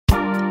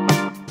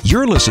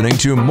You're listening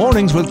to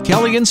Mornings with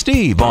Kelly and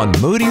Steve on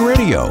Moody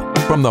Radio.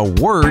 From the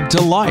Word to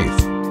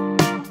Life.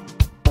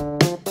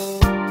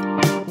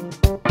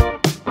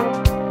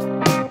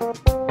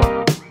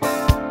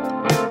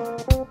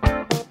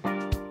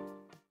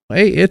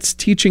 Hey, it's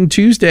Teaching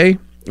Tuesday,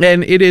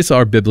 and it is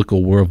our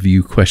Biblical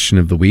Worldview Question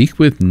of the Week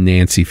with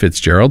Nancy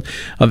Fitzgerald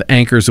of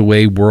Anchors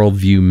Away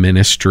Worldview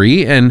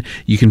Ministry. And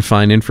you can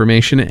find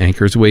information at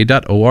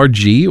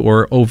anchorsaway.org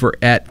or over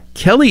at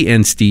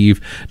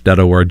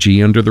kellyandsteve.org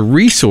under the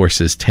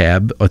Resources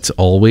tab. It's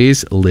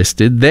always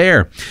listed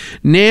there.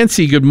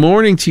 Nancy, good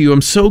morning to you.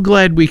 I'm so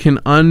glad we can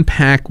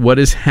unpack what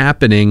is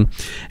happening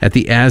at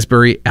the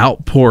Asbury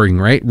Outpouring,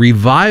 right?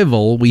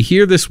 Revival. We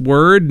hear this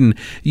word, and,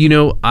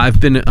 I've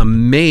been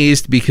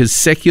amazed because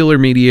secular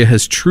media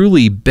has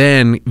truly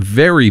been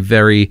very,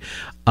 very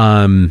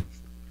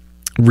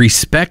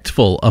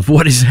respectful of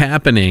what is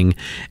happening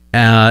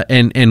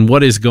and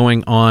what is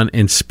going on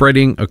and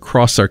spreading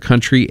across our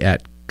country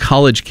at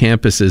college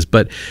campuses.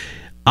 But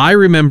I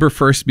remember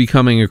first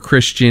becoming a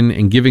Christian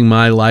and giving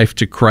my life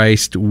to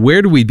Christ.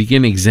 Where do we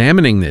begin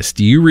examining this?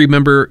 Do you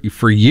remember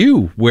for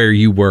you where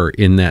you were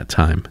in that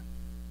time?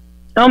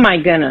 Oh my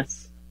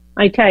goodness.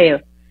 I tell you.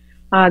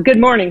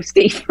 Good morning,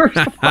 Steve. First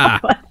of all,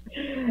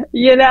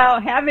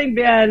 having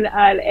been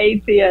an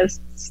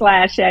atheist /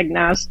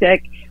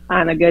 agnostic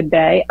on a good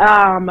day,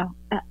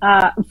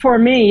 for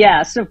me,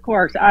 yes, of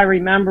course, I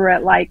remember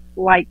it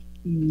like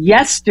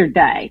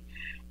yesterday.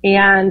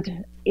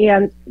 And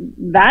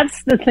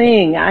that's the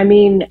thing. I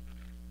mean,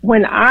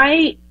 when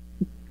I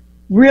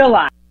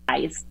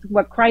realized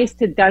what Christ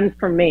had done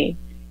for me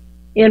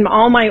in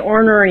all my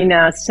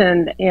orneriness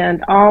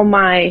and all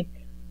my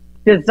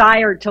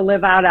desire to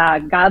live out a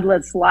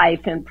godless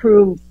life and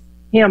prove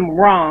him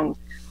wrong,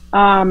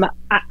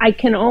 I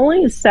can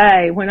only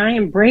say when I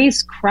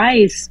embraced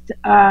Christ,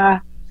 the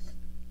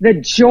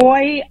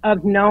joy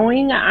of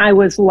knowing I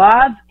was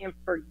loved and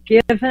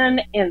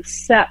forgiven and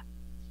set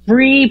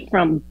free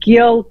from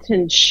guilt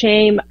and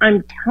shame.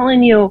 I'm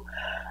telling you,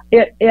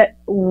 it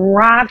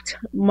rocked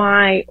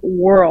my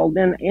world.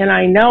 And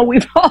I know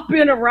we've all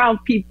been around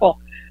people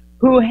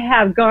who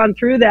have gone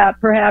through that.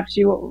 Perhaps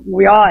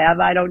we all have,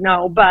 I don't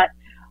know, but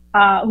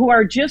who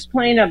are just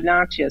plain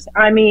obnoxious.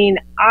 I mean,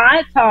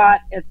 I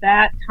thought at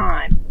that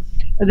time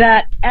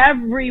that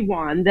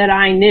everyone that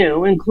I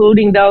knew,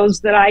 including those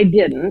that I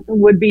didn't,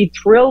 would be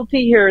thrilled to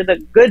hear the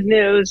good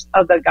news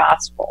of the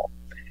gospel.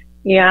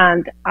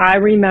 And I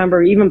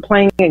remember even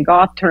playing in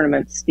golf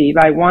tournaments, Steve.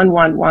 I won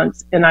one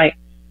once, and I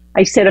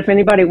said, if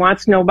anybody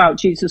wants to know about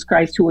Jesus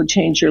Christ who will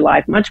change your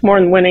life, much more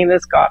than winning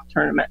this golf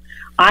tournament,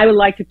 I would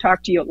like to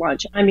talk to you at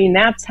lunch. I mean,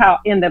 that's how,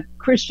 and the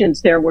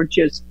Christians there were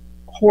just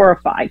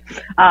horrified,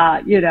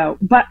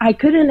 but I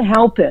couldn't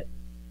help it.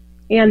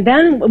 And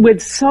then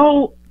with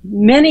so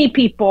many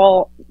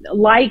people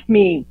like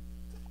me,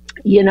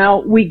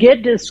 we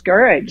get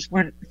discouraged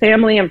when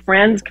family and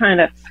friends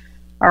kind of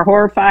are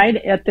horrified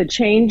at the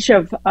change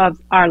of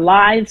our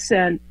lives,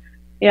 and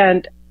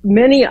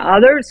many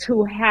others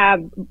who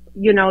have,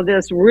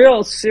 this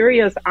real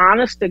serious,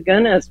 honest to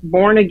goodness,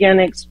 born again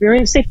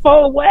experience, they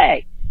fall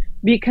away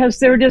because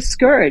they're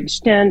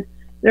discouraged and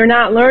they're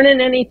not learning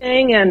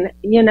anything, and,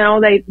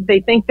 they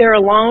think they're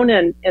alone,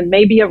 and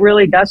maybe it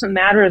really doesn't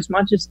matter as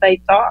much as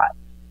they thought.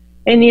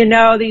 And,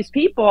 these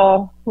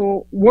people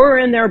who were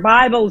in their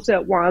Bibles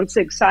at once,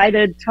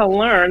 excited to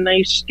learn,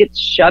 they get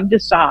shoved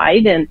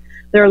aside, and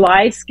their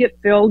lives get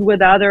filled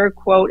with other,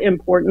 quote,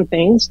 important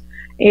things,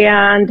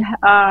 and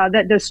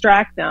that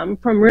distract them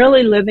from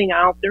really living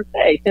out their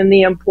faith, and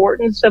the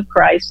importance of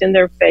Christ in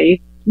their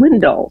faith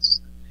dwindles.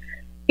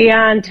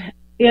 And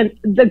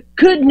the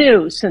good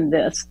news in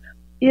this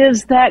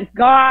is that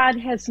God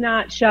has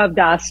not shoved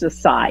us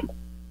aside.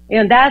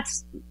 And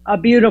that's a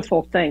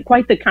beautiful thing.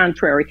 Quite the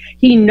contrary.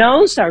 He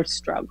knows our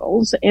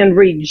struggles and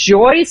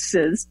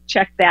rejoices,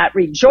 check that,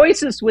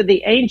 rejoices with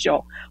the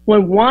angel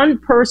when one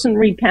person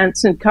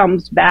repents and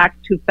comes back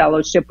to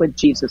fellowship with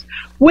Jesus,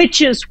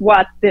 which is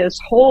what this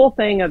whole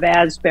thing of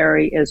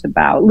Asbury is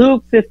about.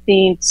 Luke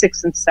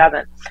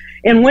 15:6-7.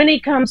 And when he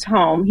comes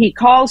home, he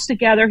calls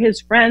together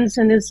his friends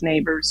and his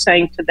neighbors,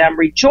 saying to them,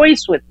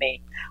 rejoice with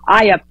me.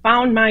 I have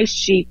found my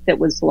sheep that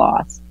was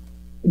lost.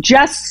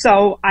 Just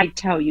so, I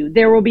tell you,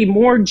 there will be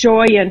more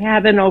joy in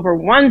heaven over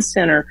one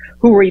sinner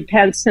who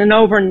repents than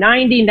over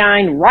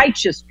 99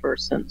 righteous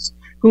persons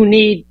who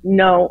need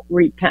no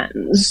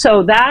repentance.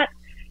 So that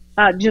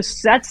just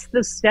sets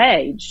the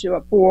stage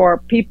for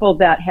people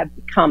that have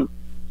become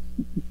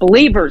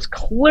believers,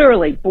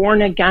 clearly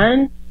born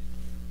again,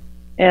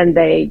 and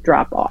they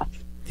drop off.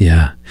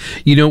 Yeah.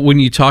 When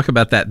you talk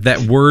about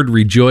that word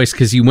rejoice,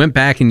 because you went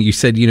back and you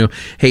said,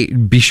 hey,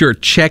 be sure,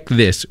 check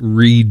this,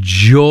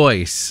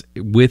 rejoice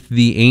with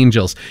the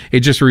angels.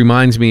 It just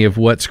reminds me of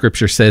what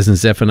Scripture says in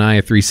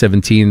Zephaniah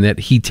 3:17, that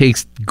he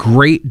takes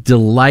great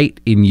delight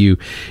in you.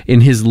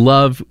 In his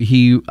love,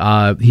 he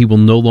will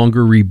no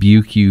longer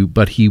rebuke you,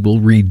 but he will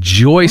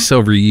rejoice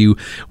over you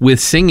with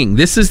singing.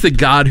 This is the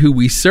God who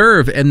we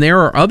serve. And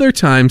there are other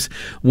times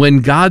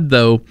when God,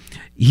 though,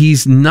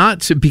 he's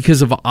not,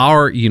 because of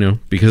our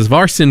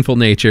sinful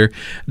nature,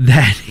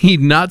 that he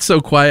not so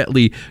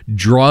quietly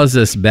draws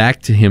us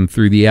back to him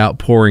through the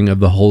outpouring of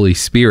the Holy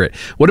Spirit.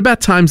 What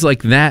about times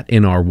like that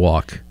in our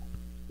walk?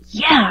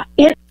 Yeah,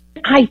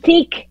 I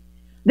think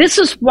this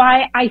is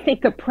why I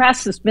think the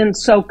press has been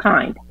so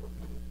kind.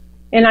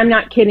 And I'm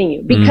not kidding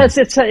you, because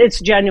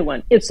it's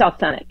genuine, it's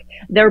authentic.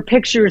 There are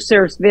pictures,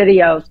 there's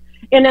videos,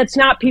 and it's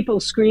not people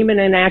screaming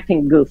and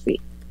acting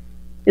goofy.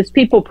 It's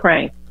people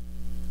praying,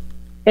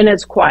 and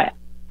it's quiet.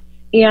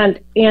 And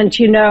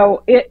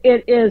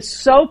it is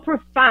so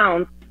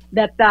profound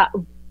that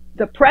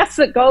the press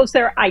that goes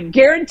there, I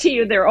guarantee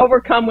you they're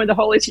overcome with the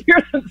Holy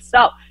Spirit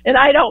themselves. And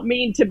I don't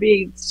mean to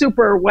be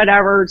super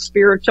whatever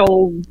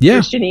spiritual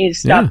Christianese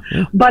stuff,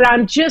 but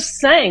I'm just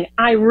saying,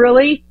 I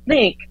really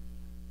think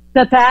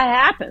that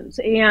happens.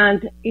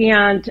 And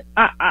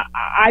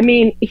I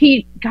mean,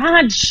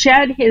 God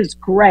shed his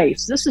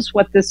grace. This is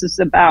what this is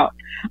about,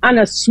 on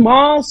a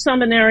small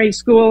seminary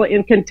school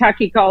in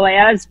Kentucky called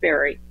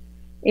Asbury.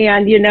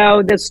 And,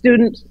 the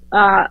students,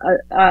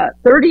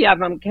 30 of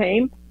them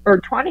came, or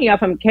 20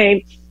 of them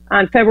came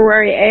on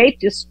February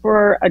 8th just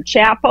for a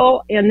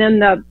chapel. And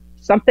then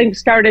something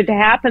started to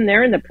happen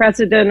there, and the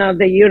president of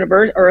the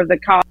university or the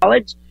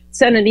college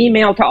sent an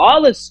email to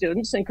all the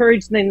students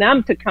encouraging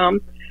them to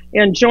come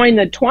and join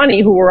the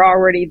 20 who were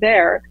already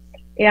there,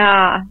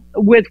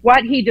 with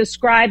what he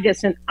described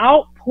as an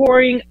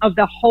outpouring of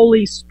the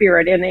Holy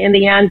Spirit. And in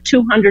the end,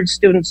 200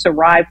 students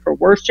arrived for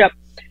worship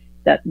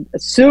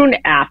soon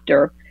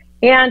after.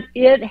 And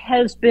it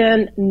has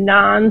been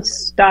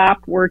nonstop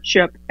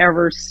worship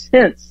ever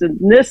since. And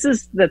this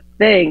is the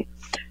thing.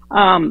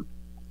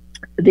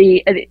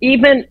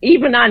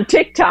 Even on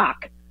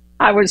TikTok,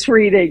 I was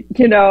reading,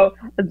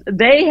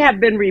 they have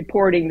been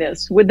reporting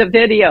this with the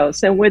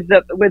videos and with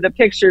the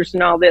pictures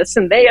and all this,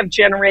 and they have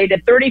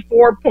generated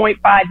 34.5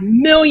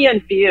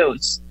 million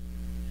views.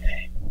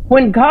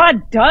 When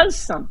God does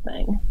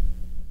something,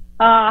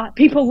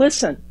 people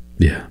listen.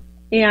 Yeah.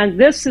 And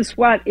this is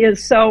what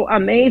is so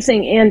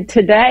amazing. And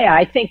today,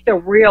 I think the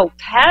real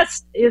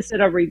test is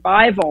it a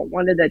revival.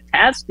 One of the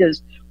tests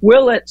is,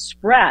 will it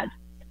spread?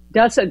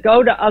 Does it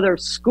go to other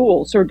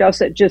schools, or does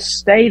it just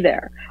stay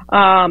there?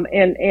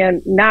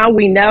 And now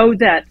we know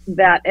that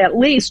at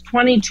least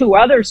 22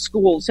 other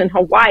schools in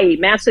Hawaii,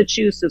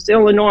 Massachusetts,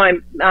 Illinois,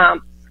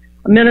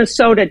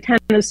 Minnesota,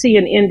 Tennessee,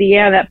 and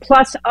Indiana,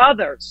 plus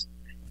others,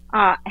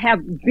 have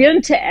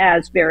been to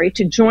Asbury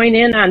to join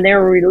in on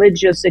their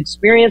religious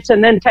experience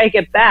and then take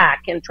it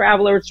back. And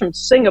travelers from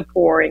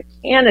Singapore and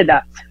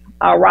Canada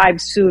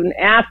arrived soon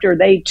after.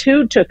 They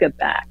too took it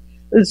back.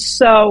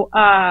 So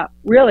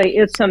really,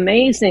 it's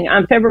amazing.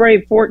 On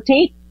February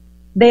 14th,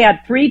 they had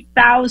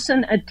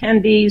 3,000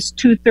 attendees,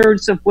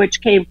 2/3 of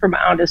which came from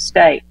out of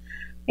state.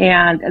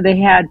 And they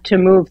had to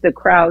move the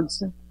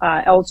crowds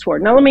elsewhere.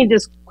 Now, let me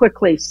just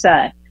quickly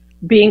say,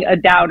 being a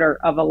doubter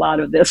of a lot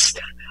of this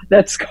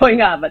that's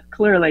going on, but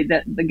clearly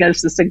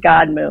this is a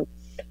God move.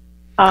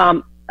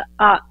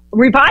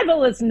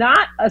 Revival is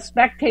not a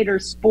spectator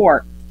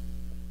sport.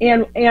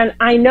 And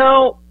I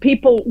know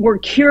people were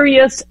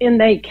curious,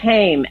 and they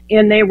came,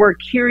 and they were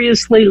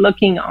curiously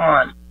looking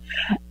on.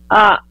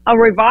 A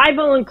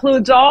revival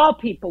includes all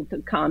people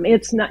to come.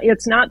 It's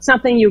not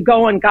something you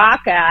go and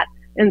gawk at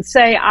and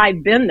say,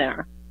 I've been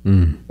there.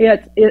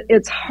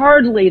 It's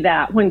hardly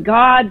that. When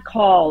God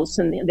calls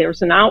and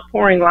there's an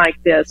outpouring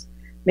like this,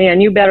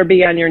 man, you better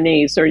be on your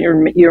knees, or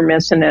you're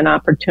missing an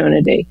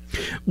opportunity.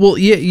 Well,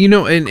 yeah,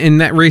 and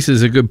that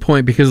raises a good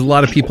point, because a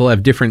lot of people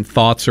have different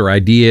thoughts or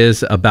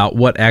ideas about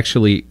what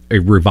actually a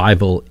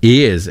revival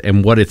is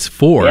and what it's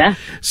for. Yeah.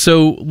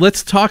 So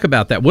let's talk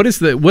about that. What's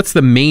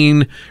the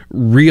main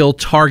real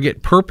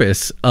target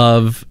purpose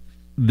of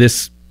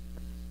this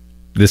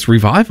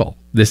revival,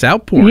 this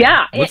outpouring?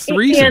 Yeah. What's the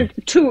reason?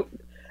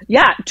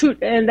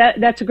 And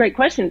that's a great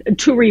question.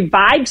 To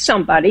revive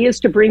somebody is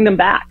to bring them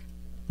back.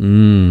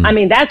 I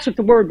mean, that's what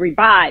the word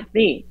revive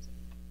means.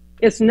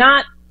 It's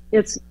not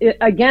a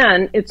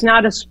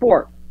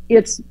sport.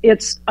 It's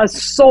a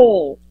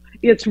soul.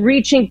 It's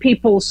reaching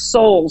people's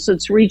souls.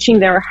 It's reaching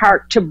their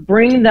heart to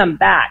bring them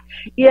back.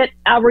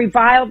 A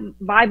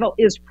revival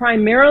is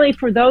primarily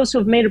for those who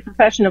have made a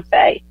profession of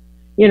faith,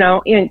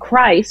 in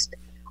Christ,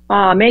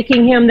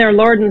 making him their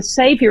Lord and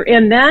Savior,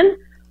 and then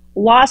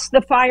lost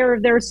the fire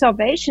of their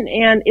salvation,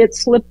 and it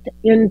slipped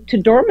into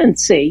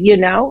dormancy,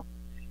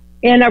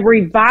 And a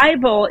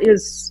revival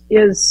is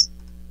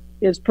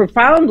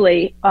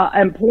profoundly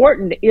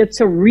important.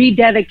 It's a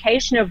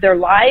rededication of their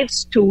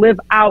lives to live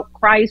out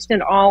Christ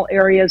in all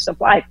areas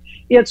of life.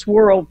 It's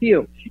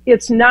worldview.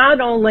 It's not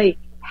only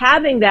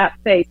having that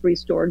faith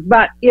restored,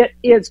 but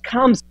it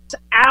comes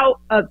out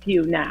of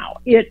you now.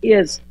 It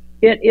is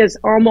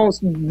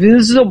almost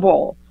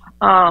visible.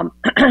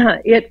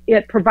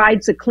 It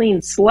provides a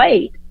clean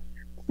slate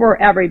for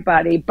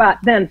everybody. But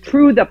then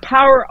through the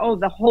power of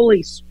the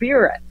Holy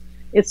Spirit,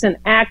 it's an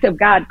act of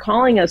God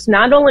calling us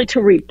not only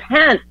to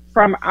repent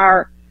from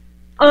our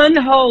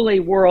unholy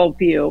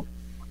worldview,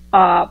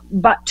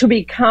 but to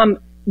become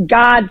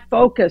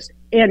God-focused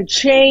and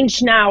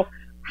change now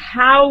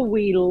how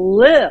we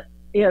live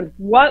and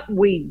what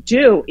we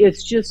do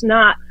is just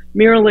not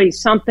merely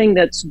something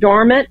that's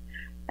dormant.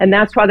 And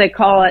that's why they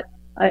call it,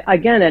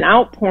 again, an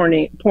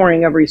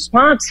outpouring of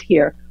response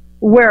here,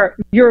 where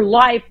your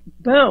life,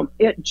 boom,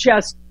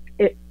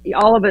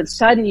 all of a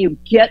sudden you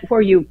get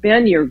where you've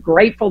been. You're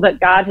grateful that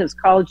God has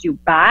called you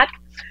back.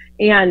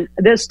 And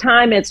this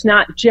time it's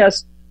not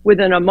just with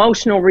an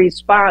emotional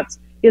response.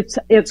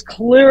 It's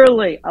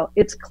clearly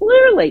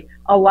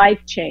a life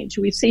change.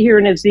 We see here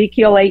in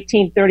Ezekiel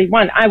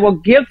 18:31, I will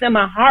give them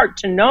a heart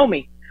to know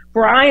me,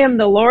 for I am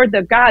the Lord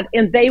their God,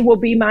 and they will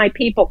be my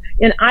people,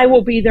 and I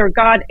will be their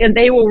God, and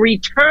they will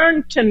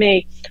return to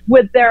me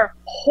with their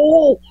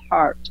whole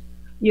heart.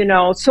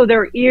 So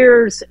their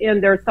ears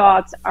and their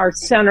thoughts are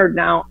centered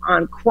now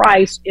on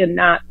Christ and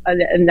not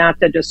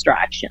the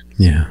distraction.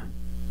 Yeah.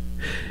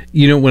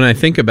 When I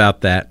think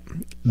about that,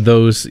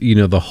 those,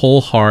 the whole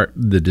heart,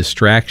 the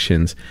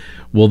distractions,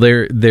 well,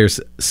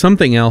 there's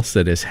something else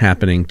that is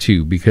happening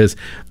too, because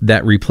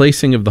that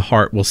replacing of the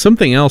heart, well,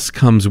 something else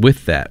comes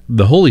with that.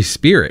 The Holy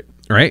Spirit,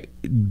 right?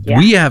 Yeah.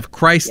 We have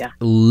Christ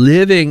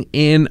living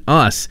in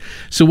us.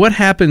 So what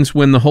happens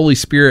when the Holy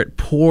Spirit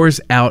pours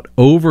out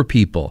over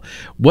people?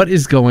 What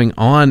is going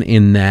on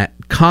in that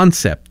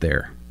concept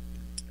there?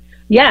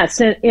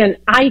 Yes, and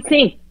I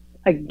think,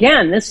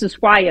 again, this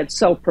is why it's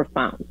so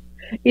profound.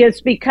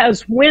 Is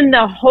because when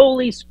the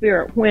Holy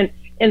Spirit,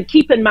 and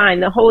keep in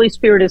mind, the Holy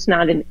Spirit is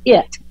not an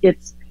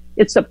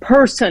it's a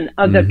person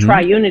of the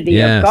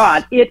triunity of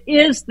God. It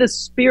is the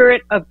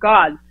Spirit of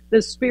God,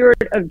 the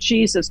Spirit of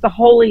Jesus. The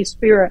Holy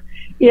Spirit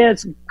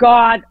is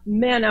God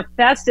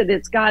manifested.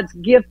 It's God's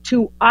gift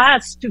to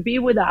us to be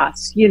with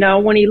us.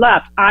 When he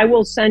left, I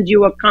will send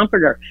you a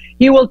comforter.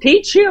 He will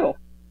teach you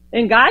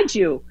and guide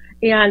you.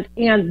 And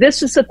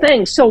this is the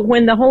thing. So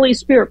when the Holy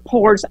Spirit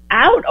pours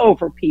out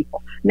over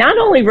people, not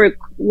only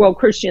will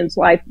Christians'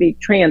 life be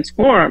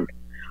transformed,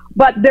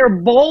 but their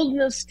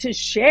boldness to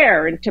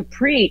share and to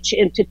preach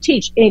and to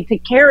teach and to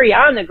carry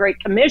on the Great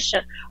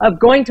Commission of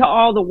going to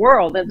all the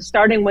world and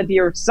starting with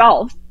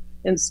yourself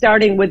and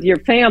starting with your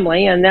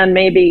family and then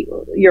maybe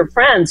your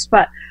friends.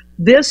 But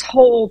this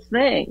whole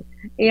thing,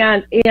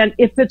 and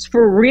if it's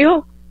for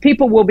real,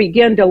 people will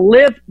begin to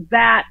live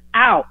that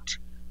out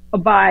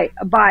by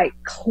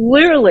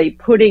clearly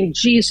putting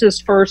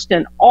Jesus first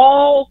in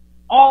all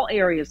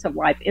areas of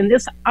life. And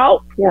this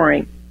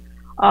outpouring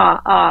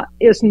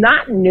is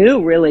not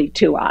new really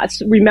to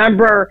us.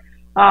 Remember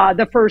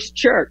the first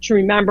church.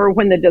 Remember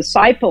when the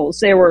disciples,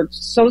 they were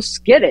so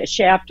skittish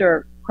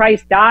after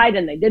Christ died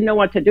and they didn't know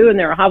what to do and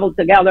they were huddled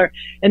together.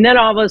 And then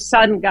all of a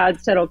sudden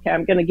God said, okay,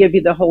 I'm going to give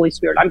you the Holy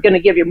Spirit. I'm going to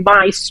give you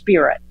my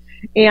Spirit.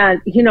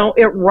 And,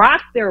 it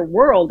rocked their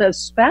world,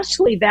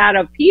 especially that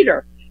of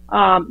Peter.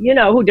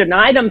 Who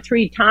denied him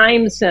 3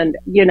 times. And,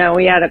 he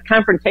had a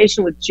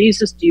confrontation with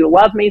Jesus. Do you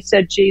love me?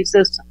 Said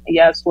Jesus.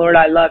 Yes, Lord,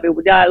 I love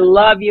you. I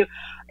love you.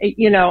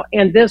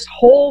 And this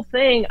whole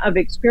thing of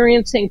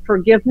experiencing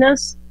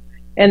forgiveness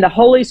and the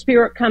Holy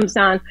Spirit comes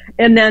on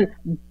and then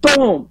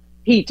boom,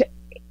 he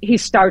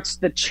starts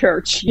the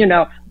church,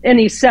 and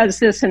he says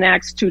this in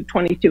Acts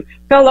 2:22,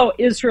 fellow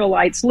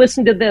Israelites,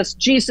 listen to this.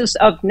 Jesus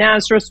of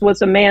Nazareth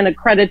was a man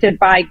accredited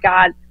by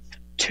God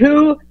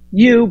to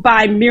you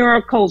by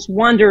miracles,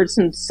 wonders,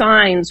 and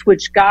signs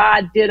which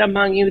God did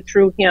among you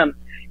through him,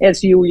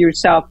 as you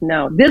yourself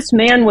know. This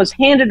man was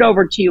handed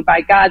over to you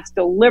by God's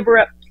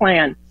deliberate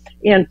plan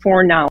and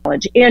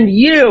foreknowledge, and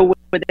you,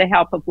 with the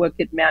help of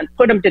wicked men,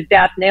 put him to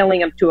death,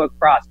 nailing him to a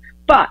cross.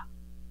 But,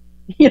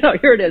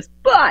 here it is,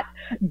 but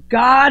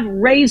God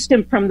raised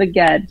him from the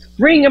dead,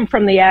 freeing him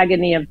from the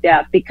agony of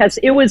death, because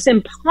it was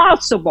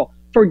impossible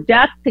for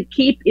death to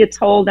keep its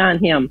hold on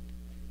him.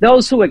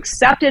 Those who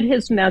accepted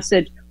his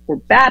message were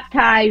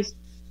baptized,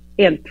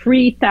 and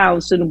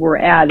 3,000 were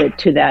added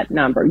to that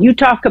number. You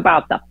talk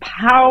about the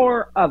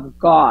power of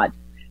God.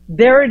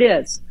 There it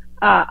is,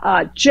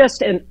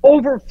 just an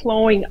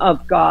overflowing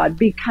of God,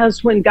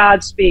 because when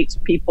God speaks,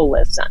 people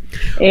listen.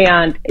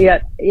 And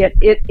it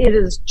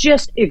is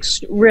just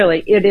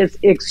really, it is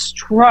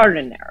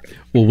extraordinary.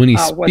 Well, when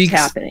what's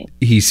happening.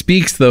 He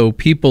speaks, though,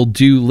 people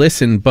do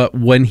listen, but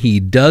when he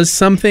does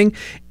something,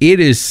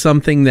 it is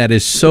something that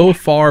is so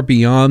far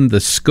beyond the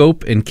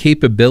scope and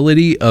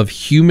capability of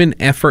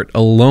human effort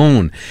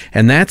alone.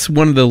 And that's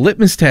one of the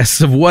litmus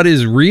tests of what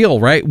is real,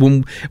 right?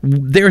 When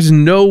there's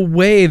no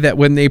way that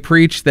when they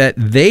preached that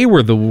they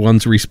were the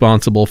ones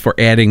responsible for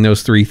adding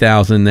those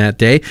 3,000 that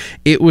day.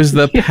 It was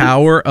the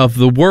power of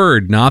the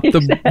word, not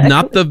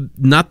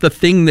the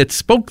thing that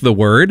spoke the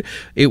word.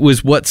 It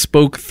was what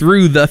spoke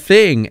through the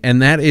thing.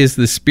 And that is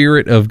the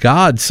Spirit of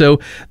God. So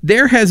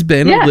there has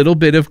been a little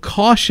bit of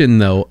caution,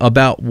 though,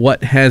 about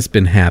what has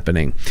been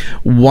happening.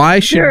 Why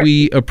should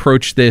we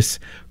approach this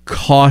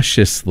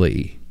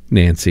cautiously,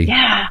 Nancy?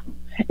 Yeah,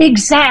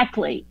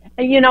 exactly.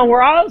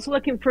 We're always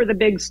looking for the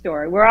big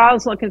story. We're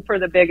always looking for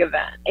the big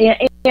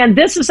event. And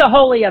this is a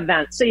holy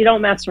event, so you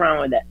don't mess around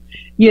with it.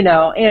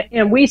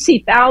 And we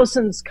see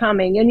thousands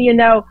coming. And,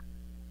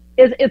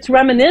 it's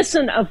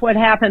reminiscent of what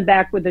happened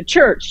back with the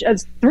church.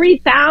 As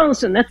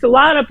 3,000, that's a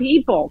lot of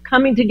people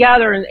coming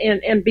together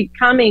and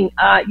becoming,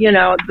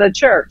 the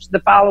church, the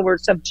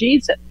followers of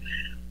Jesus.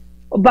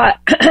 But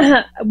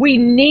we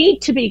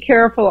need to be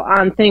careful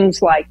on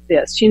things like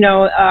this.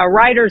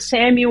 Writer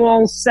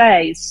Samuel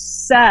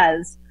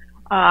says,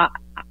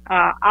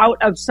 out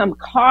of some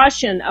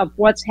caution of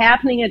what's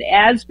happening at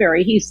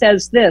Asbury, he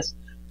says this: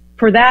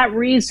 for that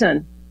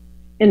reason,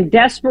 in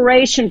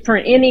desperation for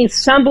any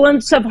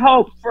semblance of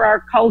hope for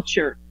our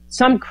culture,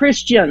 some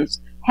Christians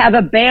have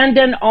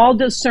abandoned all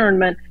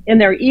discernment and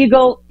they're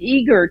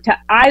eager to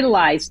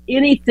idolize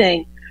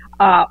anything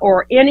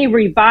or any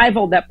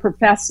revival that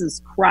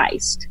professes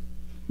Christ.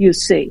 You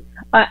see,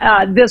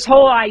 this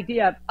whole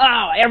idea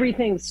of,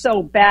 everything's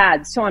so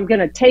bad, so I'm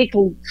going to take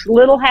a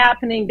little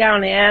happening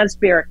down in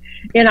Asbury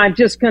and I'm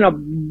just going to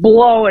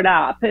blow it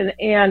up.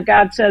 And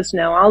God says,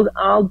 no,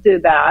 I'll do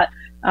that.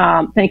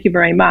 Thank you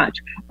very much.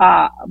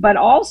 But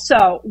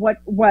also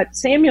what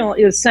Samuel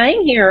is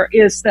saying here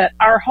is that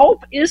our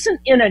hope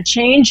isn't in a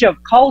change of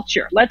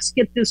culture. Let's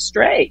get this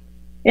straight.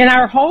 And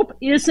our hope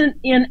isn't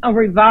in a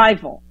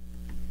revival.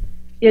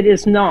 It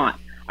is not.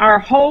 Our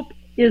hope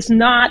is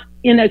not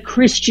in a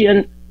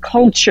Christian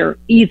culture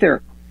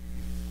either.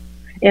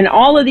 And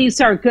all of these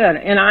are good.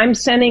 And I'm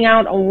sending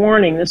out a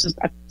warning.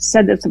 I've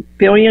said this a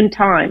billion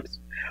times.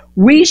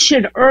 We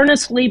should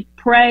earnestly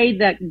pray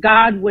that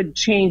God would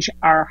change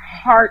our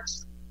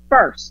hearts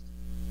first.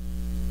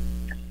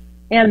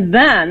 And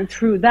then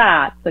through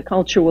that, the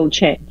culture will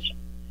change.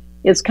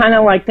 It's kind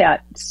of like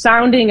that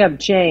sounding of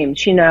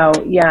James,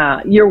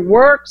 your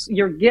works,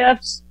 your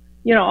gifts,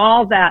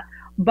 all that.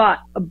 But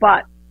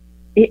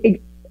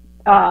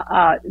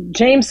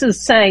James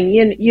is saying,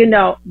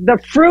 the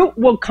fruit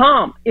will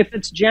come if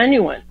it's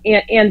genuine.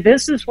 And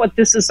this is what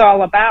this is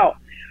all about.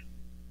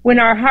 When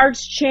our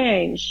hearts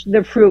change,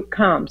 the fruit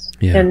comes,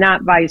 and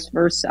not vice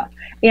versa.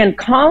 And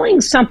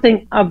calling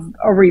something of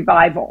a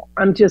revival,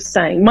 I'm just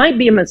saying, might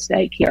be a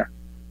mistake here.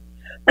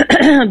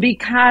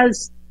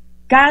 Because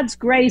God's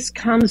grace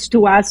comes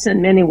to us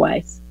in many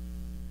ways.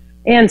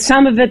 And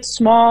some of it's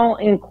small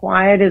and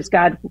quiet as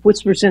God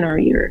whispers in our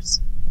ears.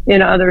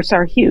 And others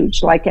are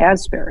huge, like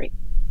Asbury.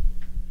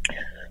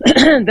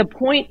 The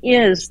point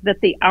is that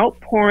the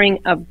outpouring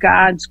of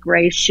God's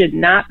grace should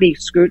not be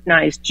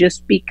scrutinized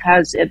just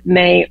because it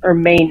may or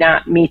may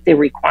not meet the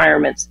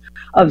requirements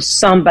of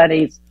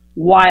somebody's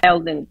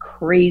wild and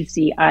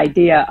crazy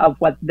idea of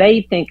what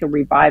they think a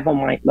revival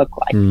might look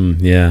like.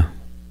 Yeah.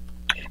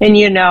 And,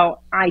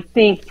 I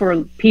think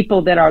for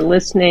people that are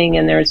listening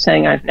and they're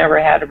saying, I've never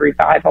had a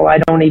revival, I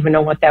don't even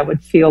know what that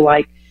would feel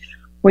like.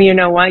 Well, you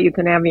know what? You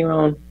can have your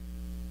own.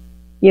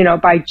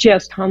 By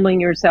just humbling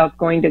yourself,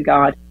 going to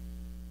God,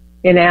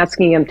 and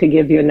asking Him to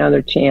give you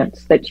another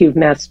chance that you've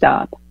messed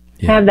up.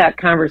 Yeah. Have that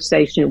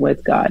conversation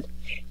with God.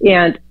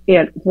 And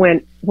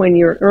when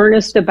you're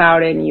earnest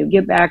about it and you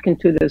get back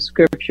into the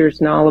scriptures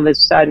and all of a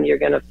sudden you're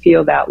going to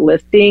feel that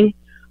lifting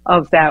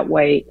of that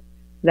weight,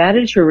 that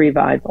is your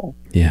revival.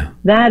 Yeah.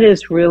 That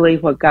is really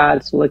what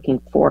God's looking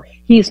for.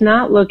 He's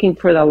not looking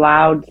for the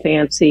loud,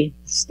 fancy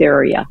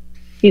hysteria.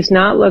 He's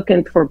not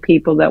looking for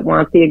people that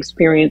want the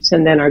experience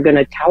and then are going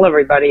to tell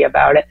everybody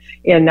about it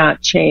and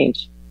not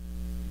change.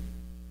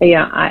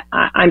 Yeah,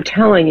 I'm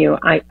telling you,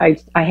 I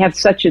have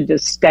such a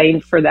disdain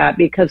for that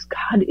because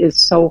God is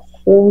so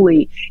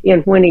holy,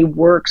 and when He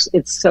works,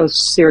 it's so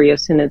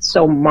serious and it's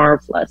so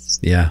marvelous.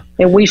 Yeah.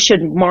 And we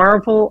should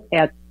marvel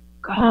at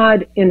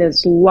God in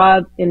His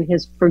love and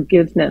His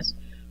forgiveness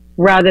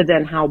rather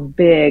than how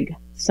big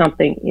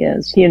something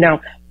is.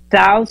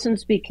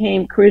 Thousands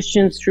became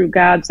Christians through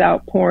God's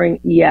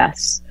outpouring,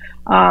 yes.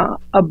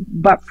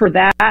 But for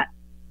that,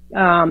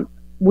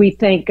 we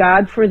thank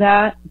God for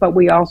that, but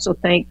we also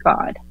thank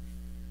God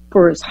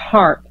for His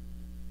heart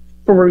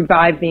for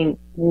reviving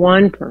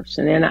one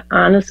person. And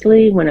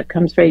honestly, when it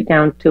comes right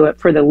down to it,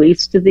 for the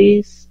least of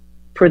these,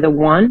 for the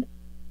one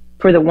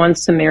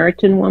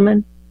Samaritan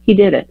woman, He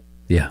did it.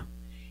 Yeah.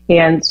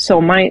 And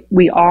so might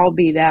we all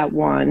be that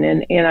one.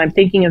 And I'm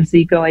thinking of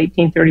Ezekiel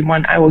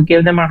 18:31, I will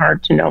give them a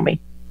heart to know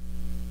me.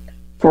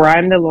 For I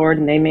am the Lord,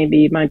 and they may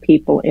be my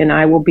people, and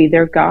I will be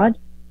their God,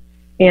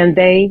 and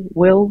they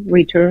will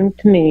return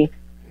to me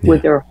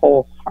with their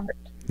whole heart.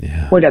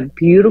 Yeah. What a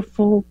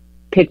beautiful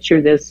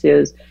picture this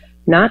is,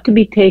 not to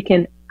be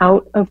taken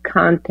out of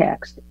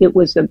context.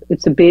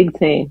 It's a big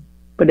thing,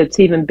 but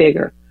it's even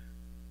bigger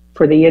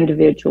for the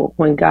individual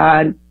when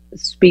God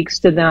speaks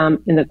to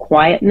them in the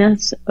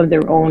quietness of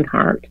their own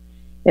heart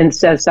and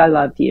says, I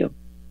love you.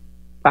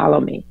 Follow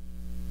me.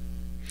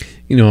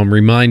 I'm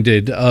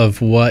reminded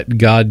of what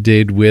God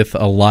did with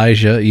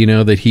Elijah,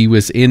 that he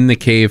was in the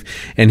cave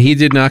and he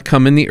did not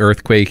come in the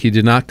earthquake. He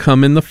did not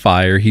come in the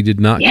fire. He did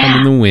not come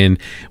in the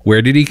wind.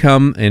 Where did he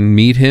come and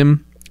meet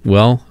him?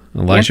 Well,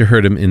 Elijah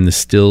heard him in the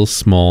still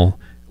small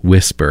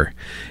whisper.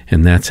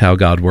 And that's how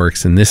God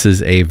works. And this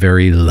is a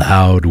very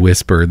loud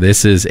whisper.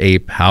 This is a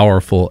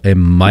powerful and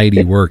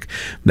mighty work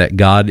that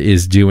God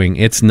is doing.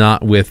 It's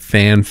not with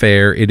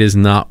fanfare. It is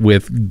not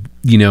with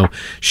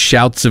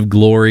shouts of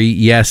glory.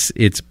 Yes,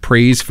 it's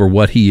praise for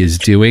what he is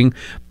doing,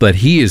 but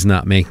he is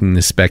not making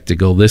the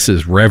spectacle. This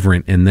is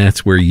reverent, and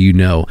that's where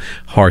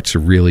hearts are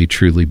really,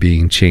 truly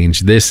being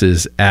changed. This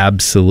is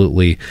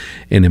absolutely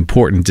an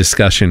important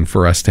discussion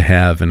for us to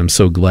have, and I'm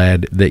so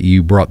glad that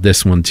you brought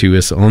this one to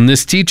us on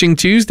this Teaching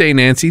Tuesday,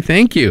 Nancy.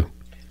 Thank you.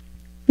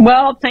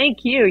 Well,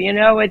 thank you.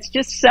 It's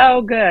just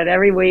so good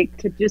every week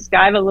to just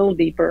dive a little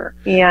deeper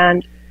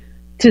and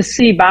to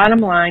see, bottom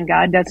line,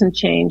 God doesn't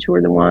change.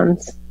 We're the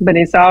ones, but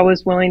he's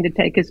always willing to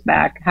take us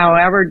back,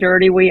 however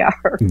dirty we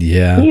are.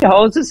 Yeah. He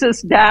hoses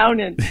us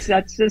down and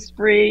sets us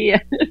free,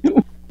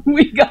 and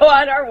we go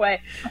on our way.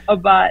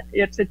 But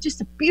it's just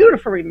a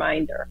beautiful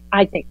reminder,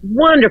 I think,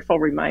 wonderful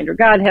reminder.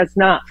 God has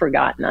not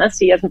forgotten us.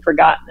 He hasn't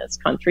forgotten this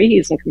country.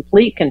 He's in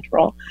complete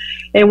control.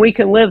 And we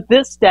can live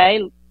this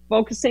day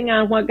focusing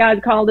on what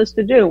God called us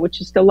to do,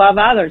 which is to love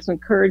others,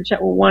 encourage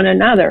one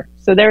another.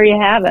 So there you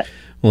have it.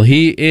 Well,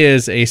 he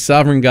is a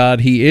sovereign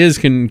God. He is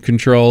in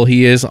control.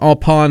 He is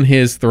upon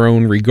his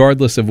throne,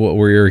 regardless of what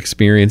we're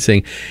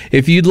experiencing.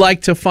 If you'd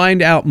like to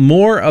find out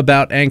more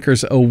about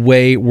Anchors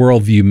Away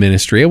Worldview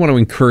Ministry, I want to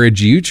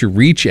encourage you to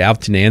reach out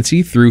to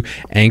Nancy through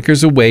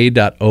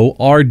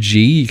anchorsaway.org.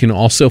 You can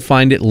also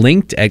find it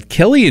linked at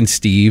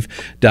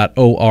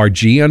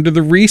kellyandsteve.org under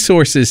the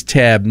Resources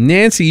tab.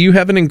 Nancy, you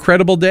have an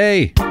incredible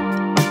day.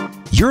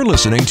 You're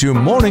listening to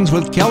Mornings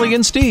with Kelly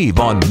and Steve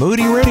on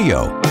Moody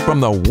Radio,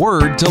 from the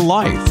Word to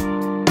Life.